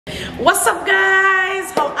What's up, guys?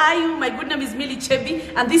 How are you? My good name is Chebby,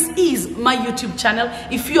 and this is my YouTube channel.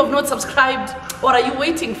 If you have not subscribed, what are you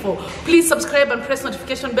waiting for? Please subscribe and press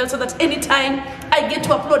notification bell so that anytime I get to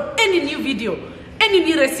upload any new video, any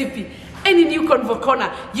new recipe, any new convo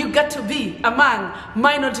corner, you got to be among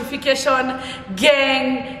my notification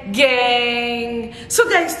gang. So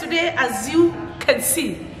guys, today, as you can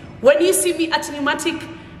see, when you see me at Pneumatic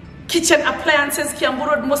Kitchen Appliances Kiambu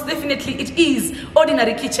Road, most definitely it is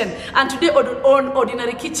Ordinary Kitchen. And today on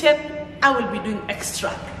Ordinary Kitchen, I will be doing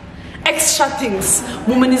extra things.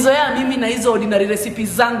 Mumenizoea mimi na hizo ordinary recipes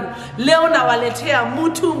zangu. Leo nawaletea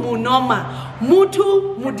mutu munoma,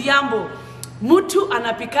 mutu mudiambo. Mutu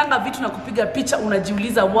anapikanga vitu na kupiga picha,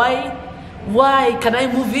 unajiuliza why can I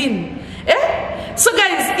move in? So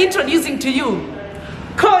guys, introducing to you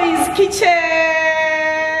KUI'S Kitchen.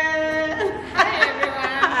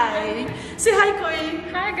 Say hi, Koi.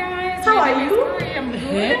 Hi guys. How are you? I'm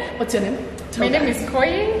good. What's your name? My name is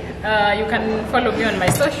Koi. You can follow me on my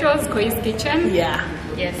socials, KUI'S Kitchen. Yeah.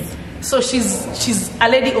 Yes. So she's a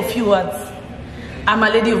lady of few words. I'm a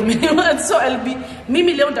lady of many words. So I'll be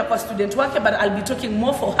Mimi leo nitakuwa student wake, but I'll be talking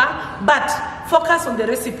more for her. But focus on the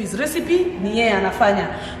recipes. Recipe ni yeye anafanya.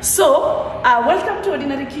 So welcome to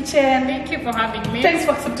Ordinary Kitchen. Thank you for having me. Thanks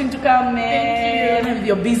for accepting to come. Thank you. With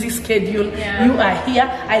your busy schedule, yeah. You are here.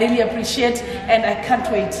 I really appreciate, and I can't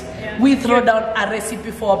wait. Yeah. We throw down a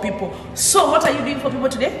recipe for our people. So what are you doing for people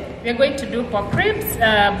today? We're going to do pork ribs,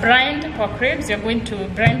 brined pork ribs. We're going to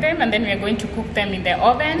brine them, and then we're going to cook them in the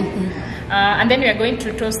oven. And then we are going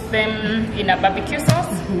to toast them in a barbecue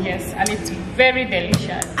sauce. Yes, and it's very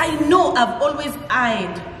delicious. I know I've always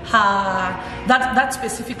eyed her that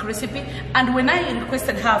specific recipe, and when I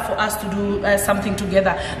requested her for us to do something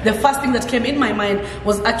together, the first thing that came in my mind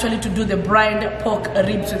was actually to do the brined pork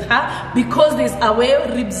ribs with her, because there's a way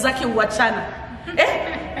ribs zake wachana.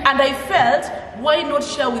 And I felt, why not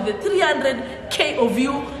share with the 300k of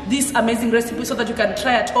you this amazing recipe so that you can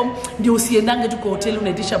try at home. Ndio usiendange tu kwa hoteli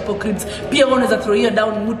unaitisha pork ribs. Pia unaweza throw here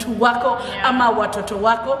down mtu wako ama watoto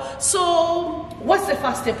wako. So what's the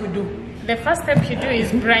first step we do? The first step you do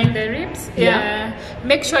is brine the ribs.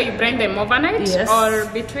 Make sure you brine them overnight, yes, or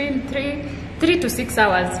between 3 to 6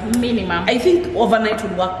 hours minimum. I think overnight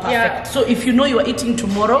would work perfect. Yeah. So if you know you are eating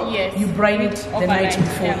tomorrow, yes, you brine it the night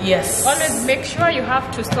before. Yeah. Yes. Always make sure you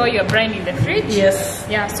have to store your brine in the fridge. Yes.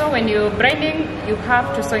 Yeah. So when you're brining, you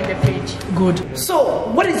have to store in the fridge. Good.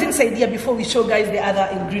 So what is inside here before we show guys the other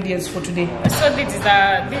ingredients for today? So this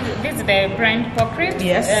is the brined pork ribs.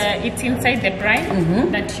 Yes. It's inside the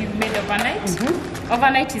brine that you made overnight.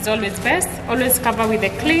 Overnight is always best. Always cover with a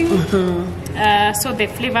cling so the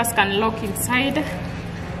flavors can lock inside.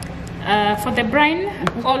 For the brine,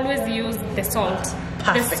 always use the salt.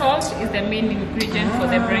 Perfect. The salt is the main ingredient for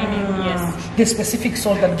the brining. Yes. The specific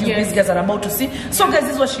salt that these guys are about to see. So guys,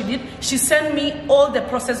 this is what she did. She sent me all the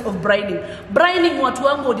process of brining. Brining watu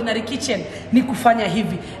wangu Ordinary Kitchen ni kufanya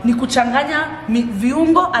hivi. Ni kuchanganya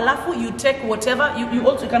viungo, alafu you take whatever. You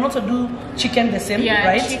can also do chicken the same, yeah,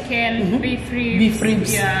 right? Chicken, beef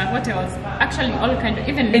ribs. Yeah, what else? Actually, all kind of,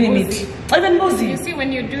 even any meat. Even mbuzi. You see,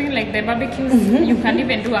 when you're doing like the barbecues, you can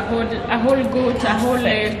even do a whole goat, a whole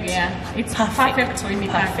leg. Yeah, it's perfect.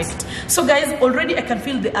 Perfect. So guys, already I can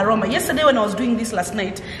feel the aroma. Yesterday when I was doing this last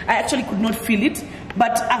night, I actually could not feel it,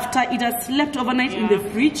 but after it has slept overnight in the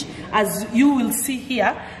fridge, as you will see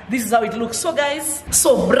here, this is how it looks. So guys,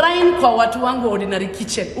 so brine kwa watu wangu Ordinary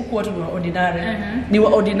Kitchen. Huku watu ni wa ordinary. Ni wa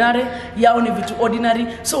ordinary, yao ni vitu ordinary.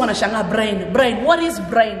 So wanashanga brine. What is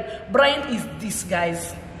brine? Brine is this,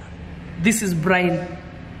 guys. This is brine.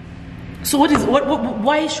 So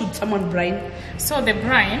why should someone brine? So the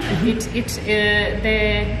brine,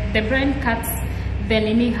 the brine cuts the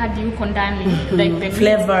nini hadi yuko ndani, like the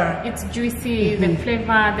flavor. It's juicy, the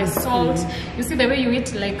flavor, the salt. You see the way you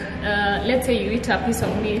eat, like let's say you eat a piece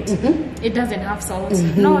of meat, it doesn't have salt.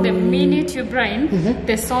 No, the minute you brine,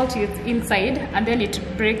 the salt is inside, and then it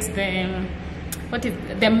breaks the what is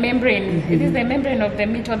the membrane? It is the membrane of the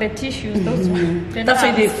meat or the tissues. Those that's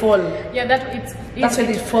why they fall. Yeah, that's why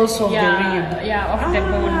they fall off the rib. Yeah, off the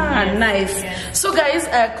bone. Yes. Nice. Yes. So guys,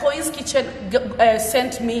 KUI'S Kitchen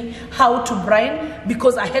sent me how to brine,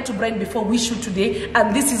 because I had to brine before we shoot today,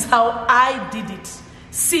 and this is how I did it.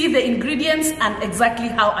 See the ingredients and exactly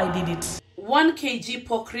how I did it. 1 kg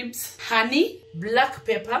pork ribs, honey, black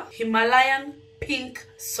pepper, Himalayan pink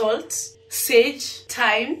salt, sage,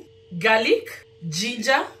 thyme, garlic,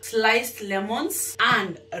 ginger, sliced lemons,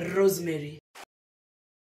 and rosemary.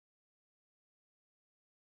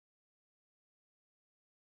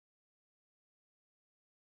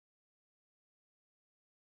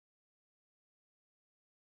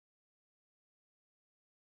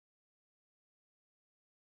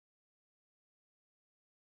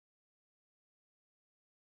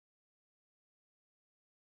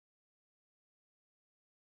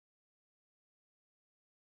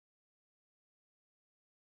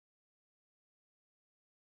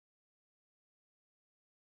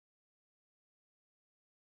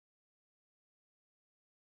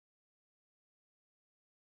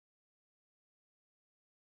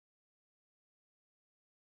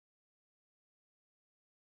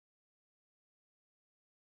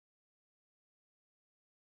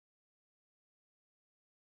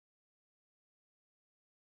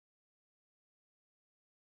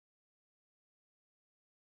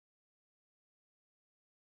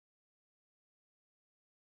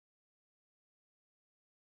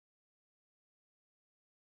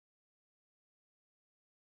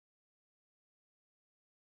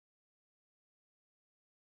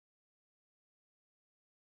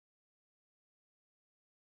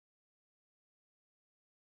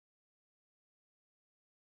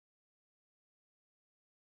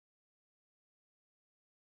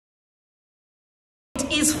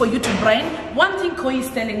 is for you to brine. One thing Koi is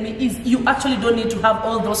telling me is you actually don't need to have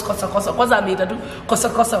all those kosa.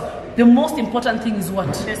 The most important thing is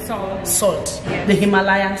what? The salt. Salt. Yes. The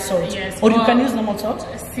Himalayan salt. Yes. Or you can use normal salt.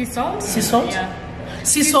 Sea salt. Sea salt? Yeah.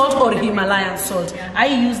 Sea salt or Himalayan salt. Yeah. I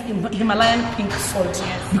use Himalayan pink salt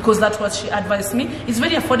because that's what she advised me. It's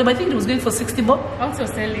very affordable. I think it was going for 60 bob. Also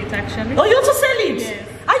sell it actually. Oh, you also sell it? Yes.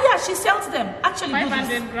 Ah, yeah, she sells them. Actually,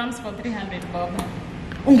 500 grams for 300 bob.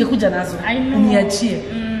 Ungekuja nazo. I know. Niachie.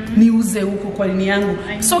 Niuze huko kwa nini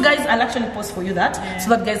yangu. So guys, I'll actually post for you that so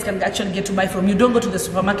that guys can actually get to buy from you. Don't go to the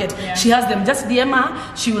supermarket. She has them. Just DM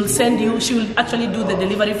her. She will send you. She will actually do the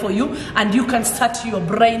delivery for you, and you can start your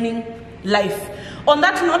brining life. On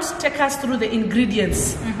that note, take us through the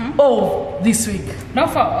ingredients of this week. Now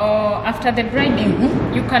for after the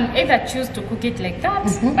brining, you can either choose to cook it like that,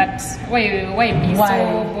 but why be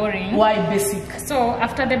so boring? Why basic? So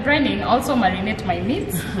after the brining, also marinate my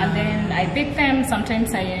meats, and then I bake them.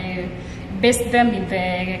 Sometimes I baste them in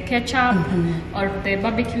the ketchup or the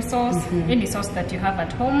barbecue sauce, any sauce that you have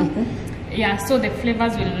at home. Yeah, so the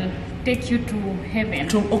flavors will take you to heaven.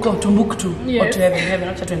 To Muktu. Yes. Or to heaven,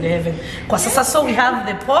 not to heaven. So we have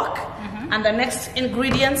the pork and the next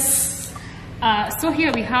ingredients. So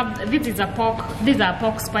here we have, this is a pork, these are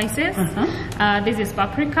pork spices. This is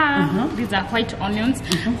paprika, these are white onions.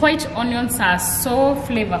 White onions are so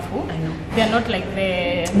flavorful. I know. They're not like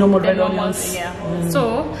the normal onions. Yeah.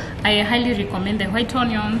 So I highly recommend the white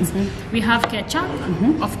onions. We have ketchup,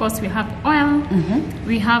 of course we have oil.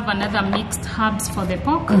 We have another mixed herbs for the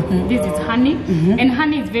pork. This is honey, and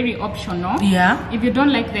honey is very optional. Yeah. If you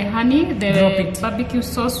don't like the honey, the barbecue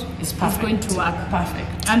sauce is going to work.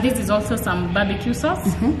 Perfect. And this is also some barbecue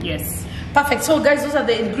sauce. Yes. Perfect. So guys, those are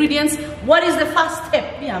the ingredients. What is the first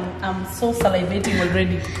step? Yeah, I'm so salivating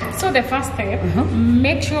already. So the first step,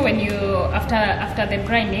 make sure when you after the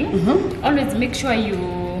brining, always make sure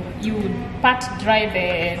you pat dry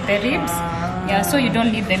the ribs. Yeah, so you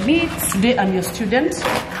don't need the meat. Today I'm your student.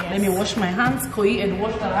 Let me wash my hands. Koi had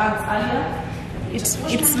washed her hands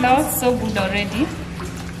earlier. It smells so good already.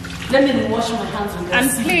 Let me wash my hands with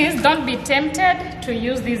this. And please don't be tempted to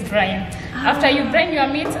use this brine. After you brine your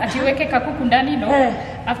meat, atiweke kakuku ndani, no?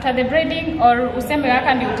 After the breading, or useme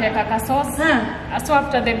waka ndi uteka ka sauce. So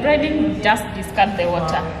after the breading, just discard the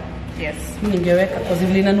water. Yes. Ningeweka because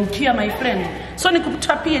ilinanukia, my friend. So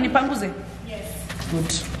nikutapie nipanguze? Yes. Good.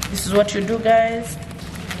 This is what you do, guys.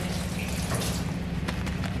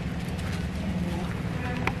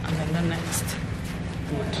 And then the next.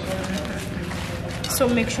 Good. So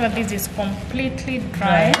make sure this is completely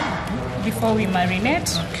dry before we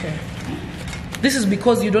marinate. Okay. This is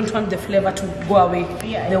because you don't want the flavor to go away.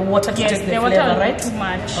 Yeah. The water to take the flavor, water right? Too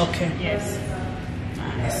much. Okay. Yes.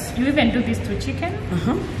 Nice. You even do this to chicken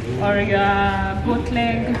or your goat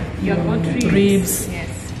leg, your goat ribs. Yes.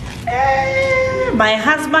 My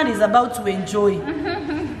husband is about to enjoy.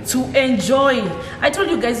 To enjoy. I told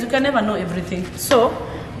you guys, you can never know everything. So,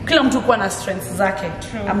 kila mtu kuwa na strengths zake.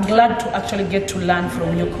 I'm glad to actually get to learn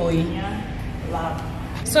from you, Koi. Yeah. Wow.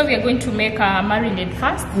 So we are going to make a marinade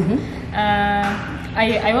first.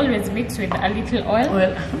 I always mix with a little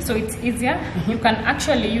oil, so it's easier. You can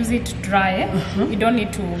actually use it dry. You don't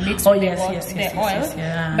need to mix with the oil.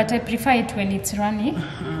 Yeah. But I prefer it when it's runny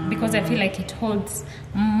because I feel like it holds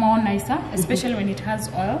more nicer, especially when it has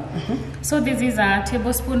oil. So this is a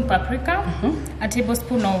tablespoon paprika, a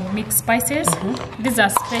tablespoon of mixed spices. These are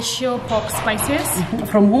special pork spices.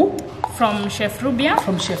 From who? From Chef Rubia.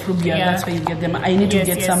 From Chef Rubia, that's where you get them. I need to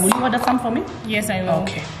get some. Will you order some for me? Yes, I will.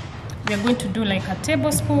 Okay. We are going to do like a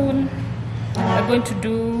tablespoon. We're going to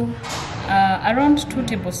do around 2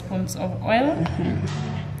 tablespoons of oil.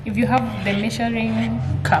 If you have the measuring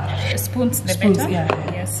cup spoons, the better. Yeah.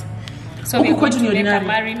 Yes. So we're going to make a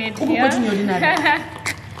marinade here.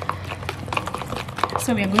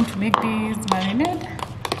 So we are going to make this marinade.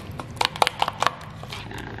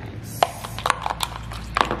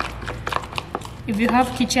 If you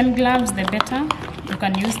have kitchen gloves, the better. You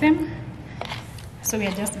can use them. So we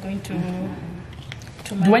are just going to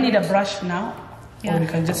marinate. Do I need a brush now? Yeah. Or we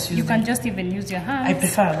can just use You can just even use your hands. I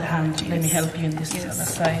prefer the hand. Let me help you in this other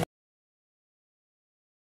side.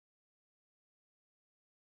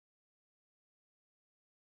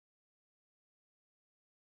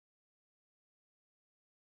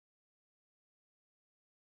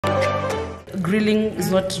 Grilling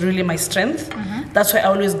is not really my strength. That's why I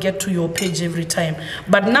always get to your page every time.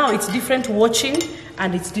 But now it's different watching,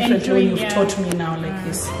 and it's different when you've taught me now like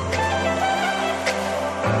this.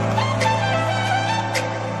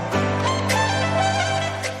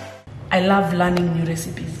 I love learning new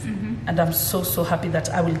recipes, and I'm so happy that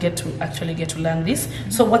I will actually get to learn this.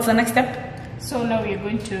 So what's the next step? So now we're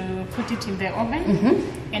going to put it in the oven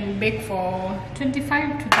and bake for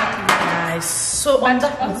 25 to 30 minutes. Nice. So but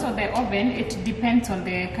also the oven, it depends on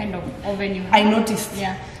the kind of oven you have. I noticed.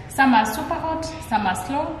 Yeah. Some are super hot, some are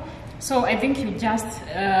slow. So I think you just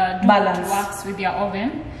do balance what works with your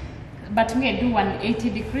oven. But we do 180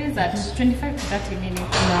 degrees at 25 to 30 minutes.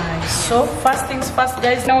 Nice. So first things first,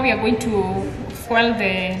 guys. Now we are going to foil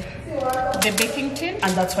the baking tin.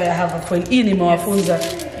 And that's why I have a foil. Ini mewafunza.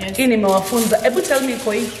 Yes. Ini mewafunza. Ebu tell me,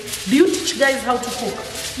 Koi, do you teach guys how to cook?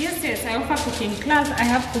 Yes, I offer cooking class. I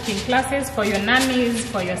have cooking classes for your nannies,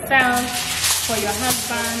 for yourself, for your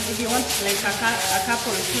husband. If you want like a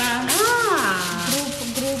couple class,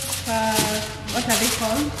 group, what are they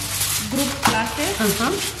called? Group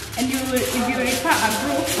classes. And if you refer a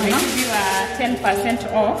group, I give you a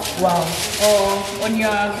 10% off. Wow. Or on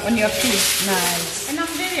your fee. Nice. And I'm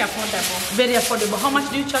very affordable. Very affordable. How much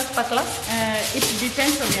do you charge per class? It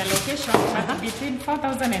depends on your location, but between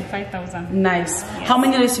 4,000 and 5,000. Nice. Yes. How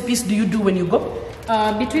many recipes do you do when you go?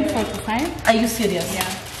 Between 4 to 5. Are you serious? Yeah.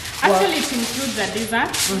 Actually, it includes a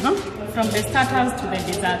dessert, from the starters to the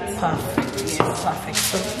desserts. Perfect. Yes.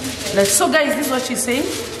 Perfect. So guys, this is what she's saying.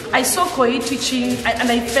 I saw Koi teaching,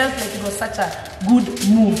 and I felt like it was such a good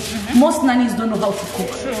move. Most nannies don't know how to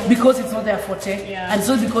cook because it's not their forte, and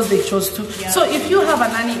so because they chose to. So if you have a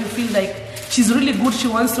nanny, you feel like she's really good, she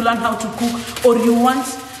wants to learn how to cook, or you want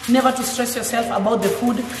never to stress yourself about the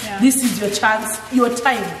food, this is your chance, your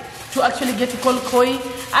time to actually get to call Koi.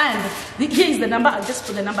 And here is the number. I'll just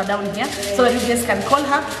put the number down here so that you guys can call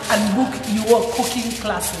her and book your cooking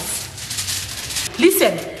classes.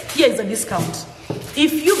 Listen, here is a discount.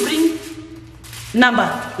 If you bring number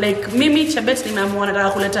like mimi Chebet nimeamua nataka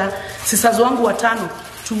kuleta sisters wangu watano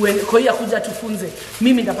Koi akuja tufunze,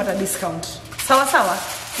 mimi ndapata discount. Sawa sawa?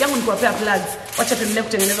 Yangu ni kuwapea plugs. Wacha tuendelee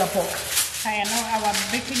kutengeneza pork. Hi, now our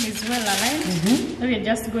baking is well aligned. So we're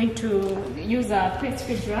just going to use a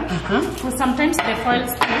pastry jar. So sometimes the foil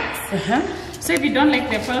sticks. So if you don't like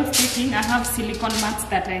the foil sticking, I have silicone mats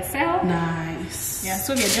that I sell. Nice. Yeah,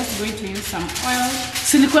 so we're just going to use some oil.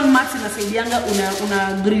 Silicone mats inasaidianga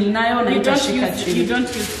una grill nayo na itashika chini. You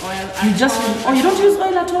don't use oil at you just all. You don't use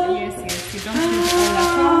oil at all? Yes, you don't use oil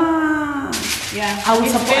at all. Yeah, I will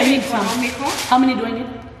support. I need economical. How many do I need?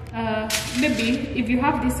 Maybe if you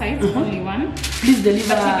have this size, only one. Please deliver.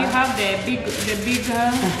 But if you have the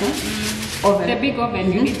big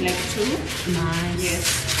oven, you need like 2. Nice. Yes.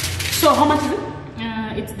 So how much is it?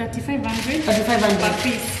 It's 3,500. 3,500 per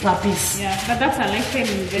piece. Per piece. Yeah, but that's a lifetime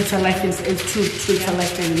investment. It's a lifetime. It's true. It's a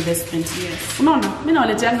lifetime investment. Yes. Unaona, mimi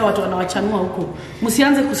nawaleteanga watu wanawachanua huko.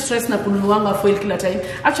 Msianze kustress na kununuanga foil kila time.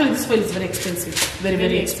 Actually, this foil is very expensive.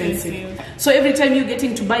 Very expensive. So every time you're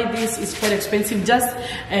getting to buy this, it's quite expensive. Just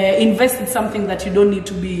invest in something that you don't need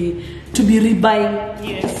to be rebuying.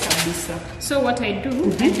 Yes. So what I do,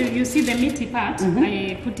 you see the meaty part,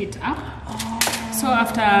 I put it up. So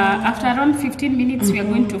after around 15 minutes, we are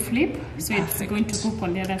going to flip. So it's going to cook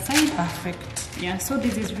on the other side. Perfect. Yeah, so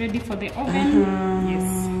this is ready for the oven. Yes.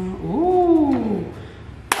 Ooh.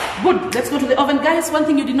 Good. Let's go to the oven. Guys, one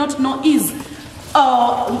thing you did not know is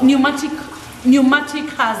pneumatic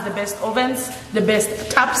has the best ovens, the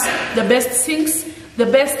best taps, the best sinks, the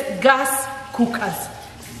best gas cookers.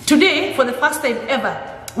 Today, for the first time ever,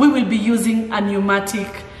 we will be using a pneumatic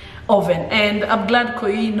oven, and I'm glad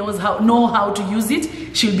Koi know how to use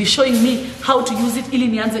it. She'll be showing me how to use it ili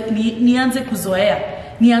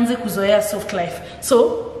nianze kuzoea soft life.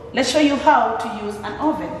 So let's show you how to use an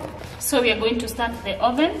oven. So we are going to start the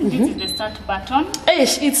oven. This is the start button.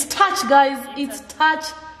 It's touch, guys. It's touch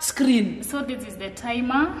screen. So this is the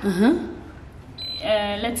timer.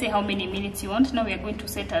 Let's say how many minutes you want. Now we are going to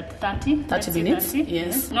set at 30 minutes. 30.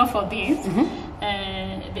 Yes. Now for this,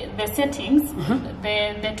 the settings,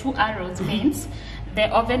 the 2 arrows means the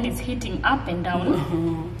oven is heating up and down.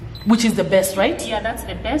 Which is the best, right? Yeah, that's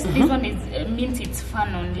the best. This one means it's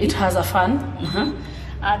fan only. It has a fan.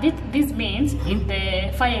 This means if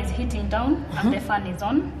the fire is heating down and the fan is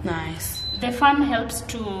on. Nice. The fan helps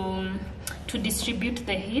to distribute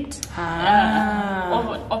the heat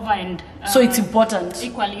over and so it's important.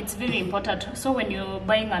 Equally, it's very important. So when you're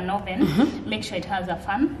buying an oven, make sure it has a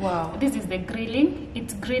fan. Wow. This is the grilling.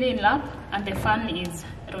 It's grilling up and the fan is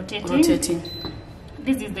rotating.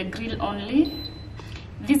 This is the grill only.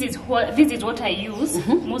 This is what I use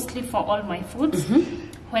mostly for all my foods.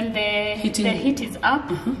 when the heat is up,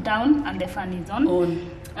 down, and the fan is on.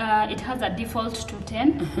 It has a default to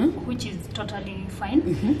 10, which is totally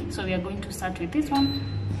fine. So we are going to start with this one.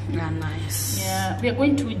 Nice. Yeah, we are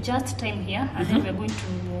going to just time here, and then we are going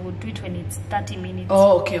to do it when it's 30 minutes.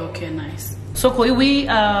 Oh, okay, nice. So we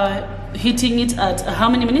are heating it at how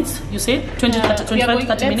many minutes? You said 25 to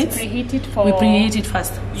 30 minutes? Preheat it for... We preheat it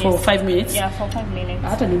first for 5 minutes. Yeah, for 5 minutes.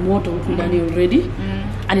 That's any motor already.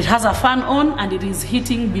 And it has a fan on, and it is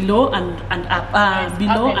heating below and up,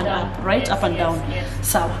 below and up, right? Up and down.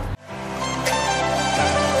 Sawa.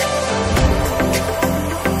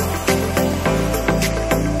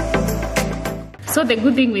 So the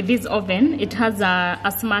good thing with this oven, it has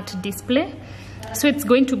a smart display. So it's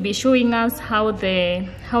going to be showing us how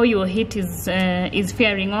your heat is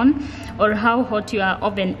faring on, or how hot your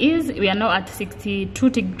oven is. We are now at 62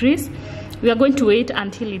 degrees. We are going to wait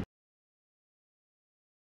until it.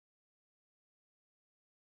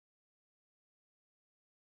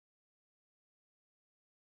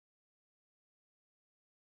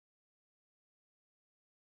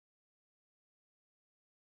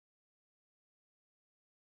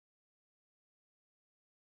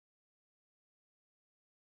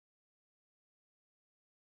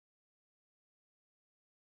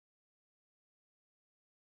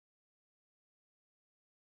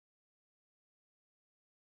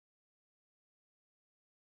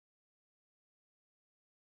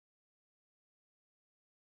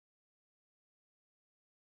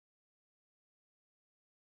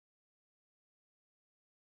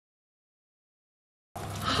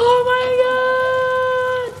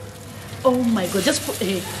 Oh my god, just put,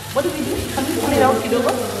 hey, what do we do? Can we pull it out,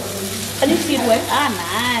 kidogo? Can you see it well?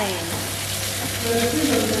 Nice.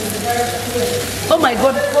 Oh my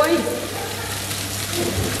god, boy.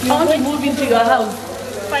 I want to move into your house.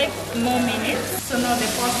 5 more minutes. So now the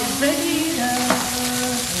pot is ready.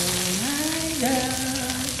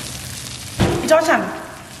 Itawachana?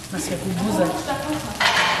 Nasikia kuguza.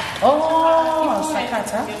 Oh,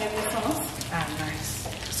 sakata. Nice.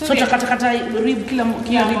 So tutakata rib kila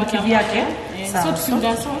rib kivyake. So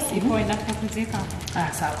tukiunga sauce ipo inataka kuzeka.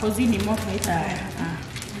 Sawa. Kozi ni moto ita.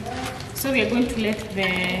 So we are going to let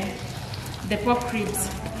the pork ribs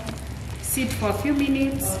sit for a few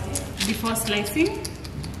minutes before slicing.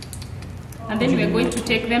 And then we are going to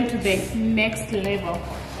take them to the next level.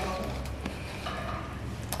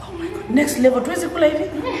 Oh my god. Next level. Tuwezi kula hivi?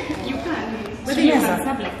 You can. So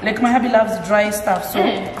yes, like my hubby loves dry stuff, so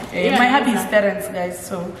my hubby is parents, guys,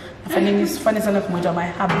 so it's funny sana kumuita my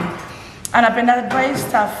hubby. Anapenda dry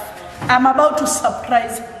stuff. I'm about to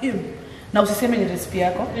surprise him. Na usiseme ni recipe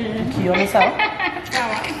yako. Ukiona sawa?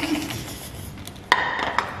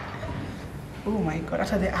 Oh my god,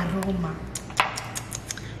 hata the aroma.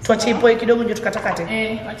 Tuache ipoe kidogo ndio tukatakate.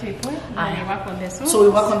 Wacha ipoe. And we work on the sauce. So we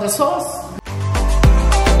work on the sauce.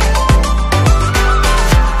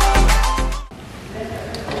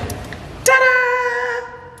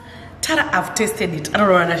 I've tasted it. I don't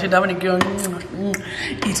know.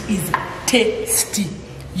 It is tasty.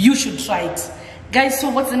 You should try it. Guys, so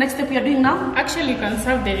what's the next step we are doing now? Actually, you can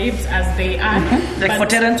serve the ribs as they are. Like for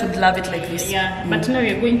Terrence would love it like this. Yeah, but now we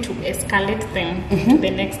are going to escalate them to the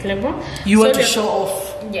next level. You want to show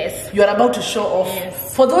off? Yes. You are about to show off.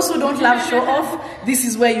 Yes. For those who don't love show off, this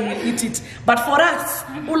is where you will eat it. But for us,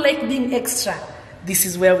 who like being extra, this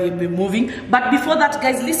is where we'll be moving. But before that,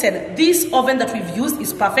 guys, listen. This oven that we've used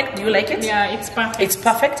is perfect. Do you like it? Yeah, it's perfect. It's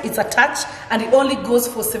perfect. It's a touch. And it only goes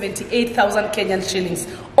for 78,000 Kenyan shillings.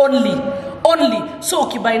 Only. So,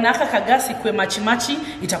 ukibainaka kagasi kwe machi,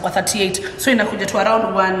 itakuwa 38. So, inakuja to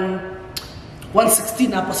around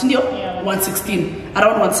 116 hapo, sindio? Yeah. 116.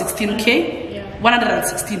 Around 116K. Yeah.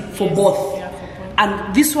 116 for both.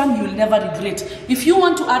 And this one you will never regret. If you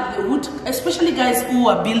want to add the wood, especially guys who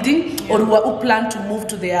are building or who plan to move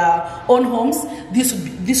to their own homes, this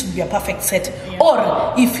would be a perfect set.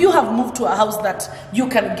 Or if you have moved to a house that you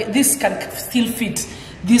can get, this can still fit,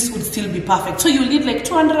 this would still be perfect. So you need like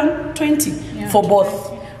 220 for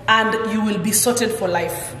both. And you will be sorted for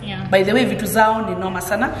life. By the way, vitu zao ni noma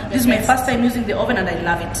sana. This is my first time using the oven and I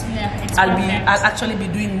love it. I'll actually be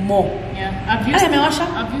doing more. I've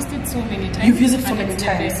used it so many times. You've used it so many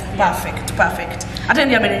times. Perfect. Hata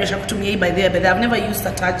ndiye amenyesha kutumia hii by the way, but I've never used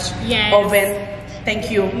a touch oven.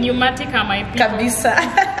 Thank you. Pneumatic are my people. Kabisa.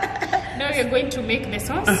 Now we're going to make the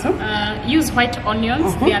sauce. Use white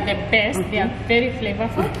onions. They are the best. They are very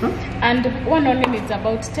flavorful. And one onion is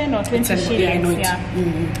about 10 or 20 shillings.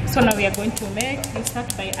 So now we are going to make. You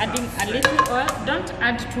start by adding a little oil. Don't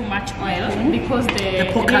add too much oil because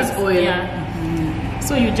the pork has oil.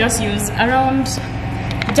 So you just use around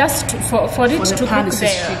Just for it to cook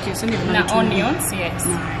the onions, yes.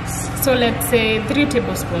 Nice. So let's say 3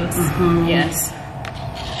 tablespoons. Yes.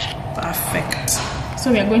 Perfect.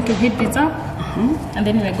 So we are going to heat this up, and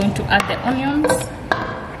then we are going to add the onions.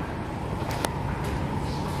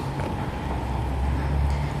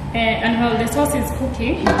 And while the sauce is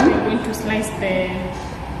cooking, we are going to slice the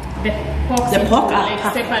pork into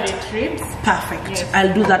like separate ribs. Perfect. Yes.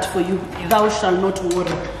 I'll do that for you. Yes. Thou shall not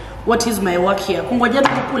worry. What is my work here?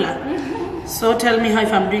 So tell me how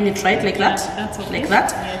if I'm doing it right, like that? That's okay. Like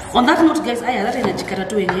that? Yes. On that note, guys, that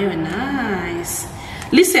nice.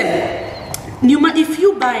 Listen, if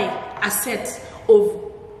you buy a set of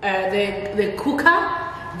the cooker,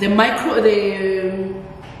 the microwave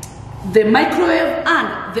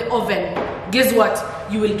and the oven, guess what?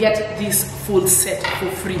 You will get this full set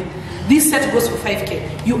for free. This set goes for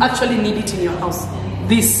 5K. You actually need it in your house.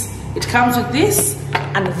 It comes with this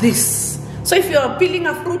and this. So if you're peeling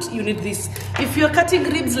a fruit, you need this. If you're cutting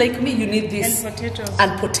ribs like me, you need this. And potatoes.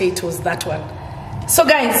 And potatoes, that one. So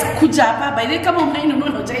guys, kuja hapa, by the way, kama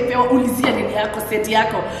unainunua jaipewa ulizia nini yako, set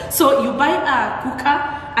yako. So you buy a cooker,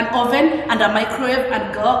 an oven, and a microwave,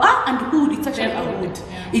 and and hood. It's actually a hood.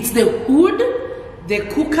 Yeah. It's the hood, the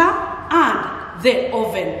cooker, and the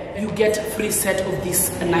oven. You get a free set of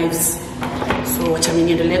these knives. So wacha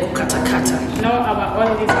mimi niendelee kukata. Now our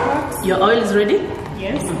oil is hot. Your oil is ready?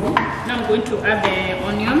 Yes. Now I'm going to add the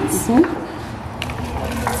onions.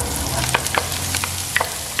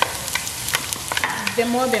 The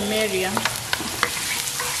more the merrier.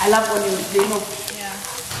 I love onions, you know. Yeah.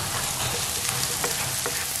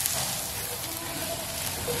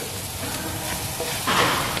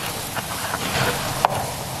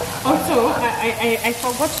 Also, I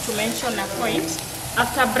forgot to mention a point.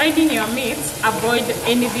 After braiding your meat, avoid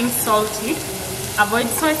anything salty. Avoid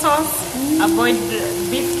soy sauce, avoid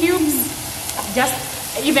beef cubes, just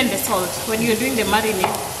even the salt. When you're doing the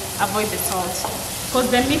marinade, avoid the salt. Because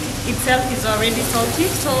the meat itself is already salty,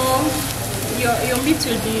 so your meat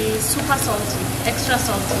will be super salty, extra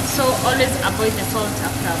salty. So always avoid the salt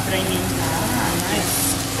after braining.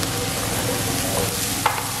 Nice.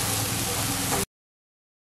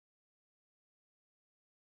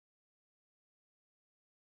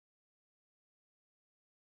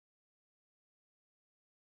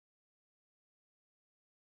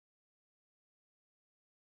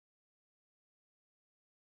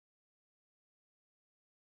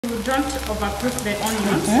 Don't overcook the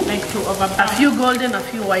onions, like to overburn. A few golden, a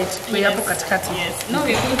few white. Yes. Yes. Now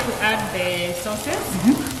we are going to add the sauces.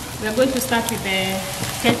 We are going to start with the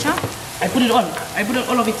ketchup. I put it on. I put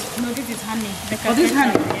all of it. No, this is honey. Oh, this is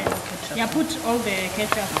honey. Yes. Ketchup. Yeah, put all the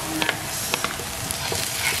ketchup.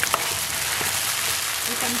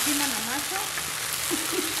 You can peel and mash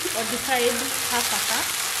or decide half a cup.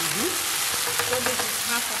 So this is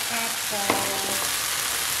half a cup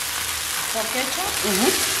for ketchup.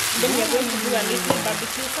 Then we are going to do a little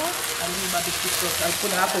barbecue sauce. A little barbecue sauce. I'll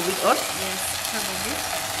put half of it on. Yes, half of it.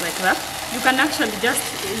 Like that. You can actually just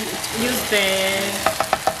use the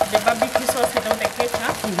barbecue sauce without the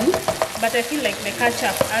ketchup. But I feel like the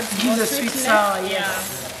ketchup adds more sweetness. Sweet sour, yes. Yeah.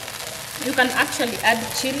 You can actually add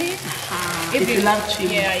chili. If you love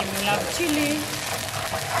chili. Yeah, if you love chili.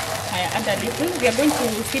 I add a little. We are going to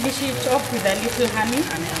finish it off with a little honey.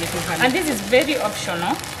 And this is very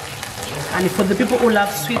optional. And for the people who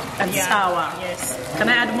love sweet and sour. Yes. Can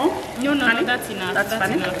I add more? No, that's enough. That's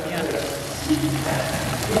funny. Enough, yeah.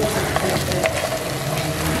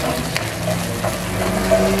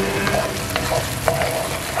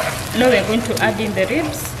 Now we are going to add in the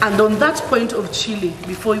ribs. And on that point of chili,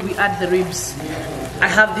 before we add the ribs, I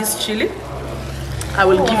have this chili. I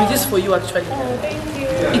will give you this for you actually. Oh, thank you.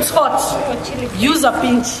 It's hot. Oh, chili flakes. Use a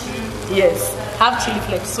pinch. Yes. Have chili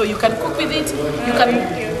flakes. So you can cook with it. You can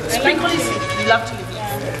sprinkle it. You love chili flakes.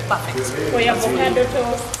 Yeah. Perfect. For your avocado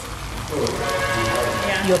toast.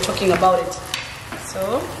 Yeah. You're talking about it.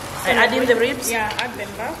 So I add in the ribs. Yeah, add them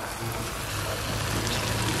back.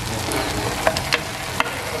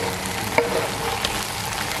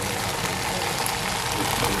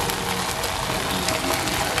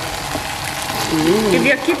 If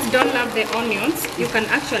your kids don't love the onions, you can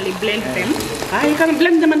actually blend them. You can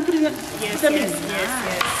blend them and put in the yes.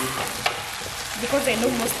 Because I know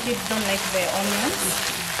most kids don't like the onions.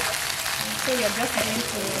 So you're just going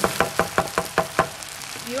to...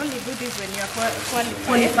 You only do this when you're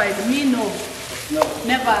qualified. Me, no.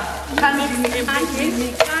 Never. Can't be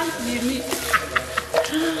me.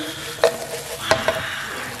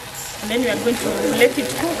 And then we are going to let it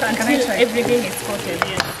cook until everything is coated.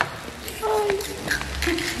 Yes.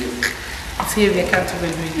 See if I can't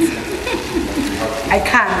even do it. I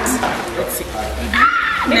can't. Let's see.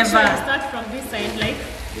 Make sure you start from this side, like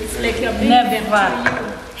it's like you're bringing them to you.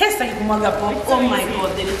 Here's like kumaga pop. Oh my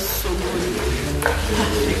god, they look so good.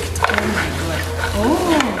 Perfect. Oh my god.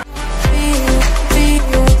 Oh.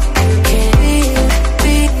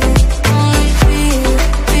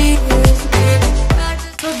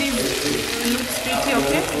 So this looks pretty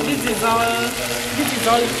okay. This is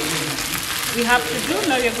all we have to do.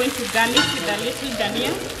 Now we're going to garnish with a little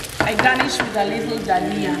dania. I garnish with a little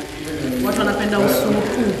dania. What wanapenda usupu?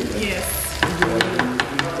 Yes.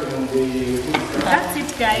 That's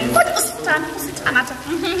it, guys. What usitanata?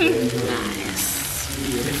 Nice.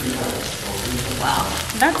 Wow.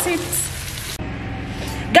 That's it.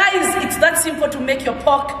 Guys, it's that simple to make your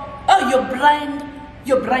pork. Oh, your brined,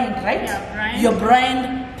 right? Yeah, brined. Your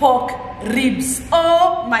brined pork ribs.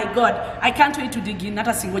 Oh my god, I can't wait to dig in.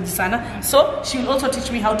 Nata singoji sana. So she will also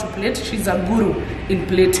teach me how to plate. She's a guru in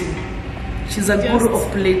plating. She's a guru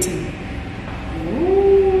of plating.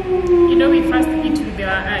 You know, we first eat with our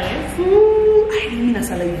eyes. Ooh, I didn't mean to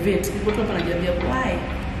salivate. Why?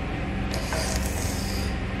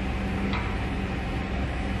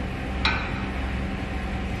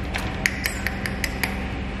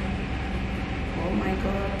 Oh my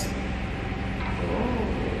god.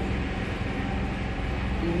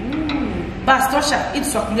 Bas tosha, it's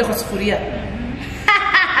swakulia kwa sufuria.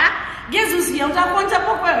 Jesus here, utakuonja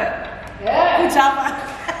popo wewe? Yeah. Kuja hapa.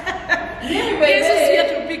 Jesus here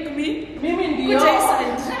to pick me. Mimi ndio. Kuja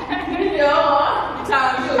inside. Mimi ndio.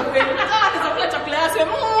 Nitaambia kweli. Chakula chakula yase.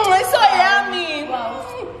 It's so yummy. Wow.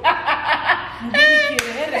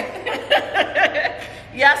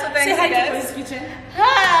 Yeah, so thank Say you hi guys. to KUI'S kitchen.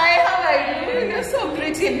 Hi, how are you? You're so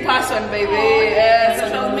pretty in person, baby. Yeah,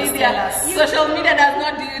 social media does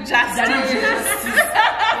not do you justice. I'm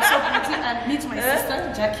so pretty, and meet my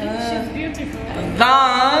sister Jackie. She's beautiful.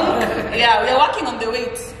 Yeah, we're working on the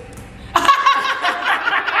weight.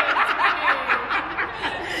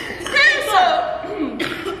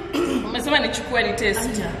 Umesema nichukue ni test.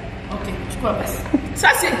 Okay, chukua basi.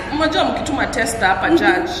 Sasa mmoja mkituma tester hapa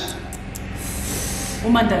judge.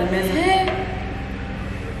 Umandalmeza.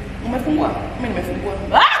 Umefungua? Mimi nimefungua.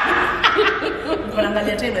 Niko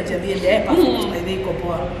naangalia tena imejabia perfect by the iko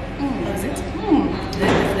poa. Is it?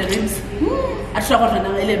 The ribs. Atutakuwa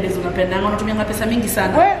tunaangalia ile base unapenda. Unatumia pesa mingi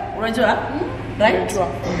sana. Unajua? Right?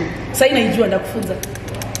 Sasa inaijua ndakufunza.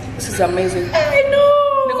 This is amazing. I know.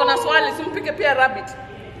 Niko na swali, simpike pia rabbit.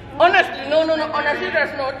 Honestly, no. On a serious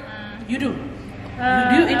note, You do?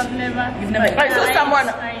 Do you eat? I've never. You've never eaten?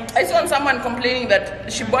 I saw someone complaining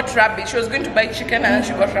that she bought rabbit. She was going to buy chicken and then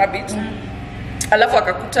she bought rabbit. Alafu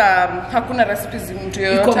akakuta hakuna recipes mtu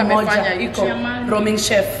yoyote amefanya iko roaming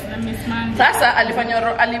chef. Sasa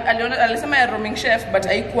alisema ya roaming chef but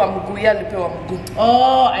haikuwa mguu, alipewa mguu.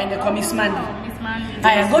 Oh, aende kwa Miss Mandy.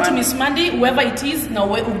 I go to Miss Mandy, whoever it is, now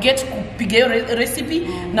we get kupiga hiyo recipe,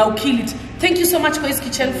 now kill it. Thank you so much KUI'S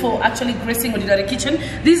Kitchen for actually gracing Ordinary Kitchen.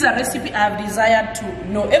 This is a recipe I have desired to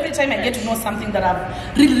know. Every time I get to know something that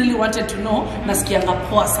I've really wanted to know, nasikianga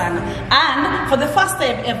poa sana. And for the first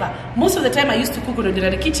time ever, most of the time I used to cook in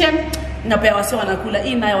Ordinary Kitchen, napea wase wanakula,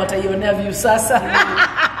 hii nayo wataionea view sasa.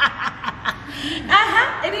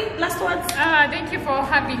 Any last words? Thank you for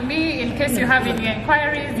having me. In case you have any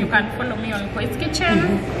inquiries, you can follow me on KUI'S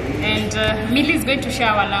Kitchen. And Millie is going to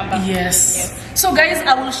share our number. Yes. So guys,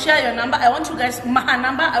 I will share your number. I want you guys, her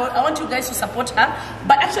number. I want you guys to support her.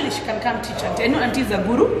 But actually, she can come teach auntie. I know auntie is a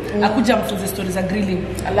guru. Akuja mfunze stories of grilling.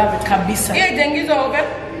 I love it. Kabisa. Yeah, itengizo oven.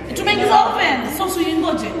 Tumeingiza oven. So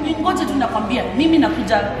yingoje tu nakwambia. Mimi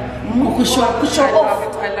nakuja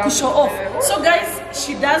kushow off. So guys,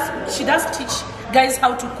 she does teach guys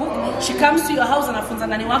how to cook. She comes to your house and afunza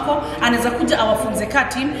nani wako, anaweza kuja awafunze ka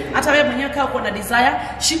team, hata wewe mwenyewe kama uko na desire.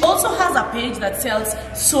 She also has a page that sells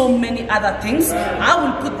so many other things. I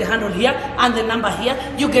will put the handle here and the number here.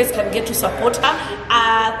 You guys can get to support her.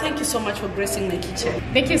 Thank you so much for gracing my kitchen.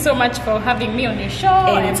 Thank you so much for having me on your show.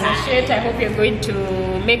 I appreciate. I hope you're going to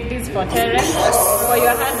make this for Terence, for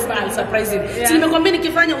your husband. I'll surprise him. Si nimekwambia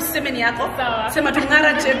nikifanya usiseme ni yako. Sema tu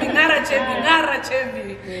ngara Chebby.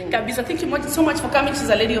 Kabisa. Thank you so much for coming. She's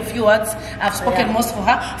a lady of few words. I've spoken most for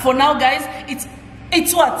her. For now, guys,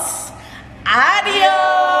 it's what?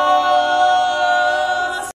 Adios!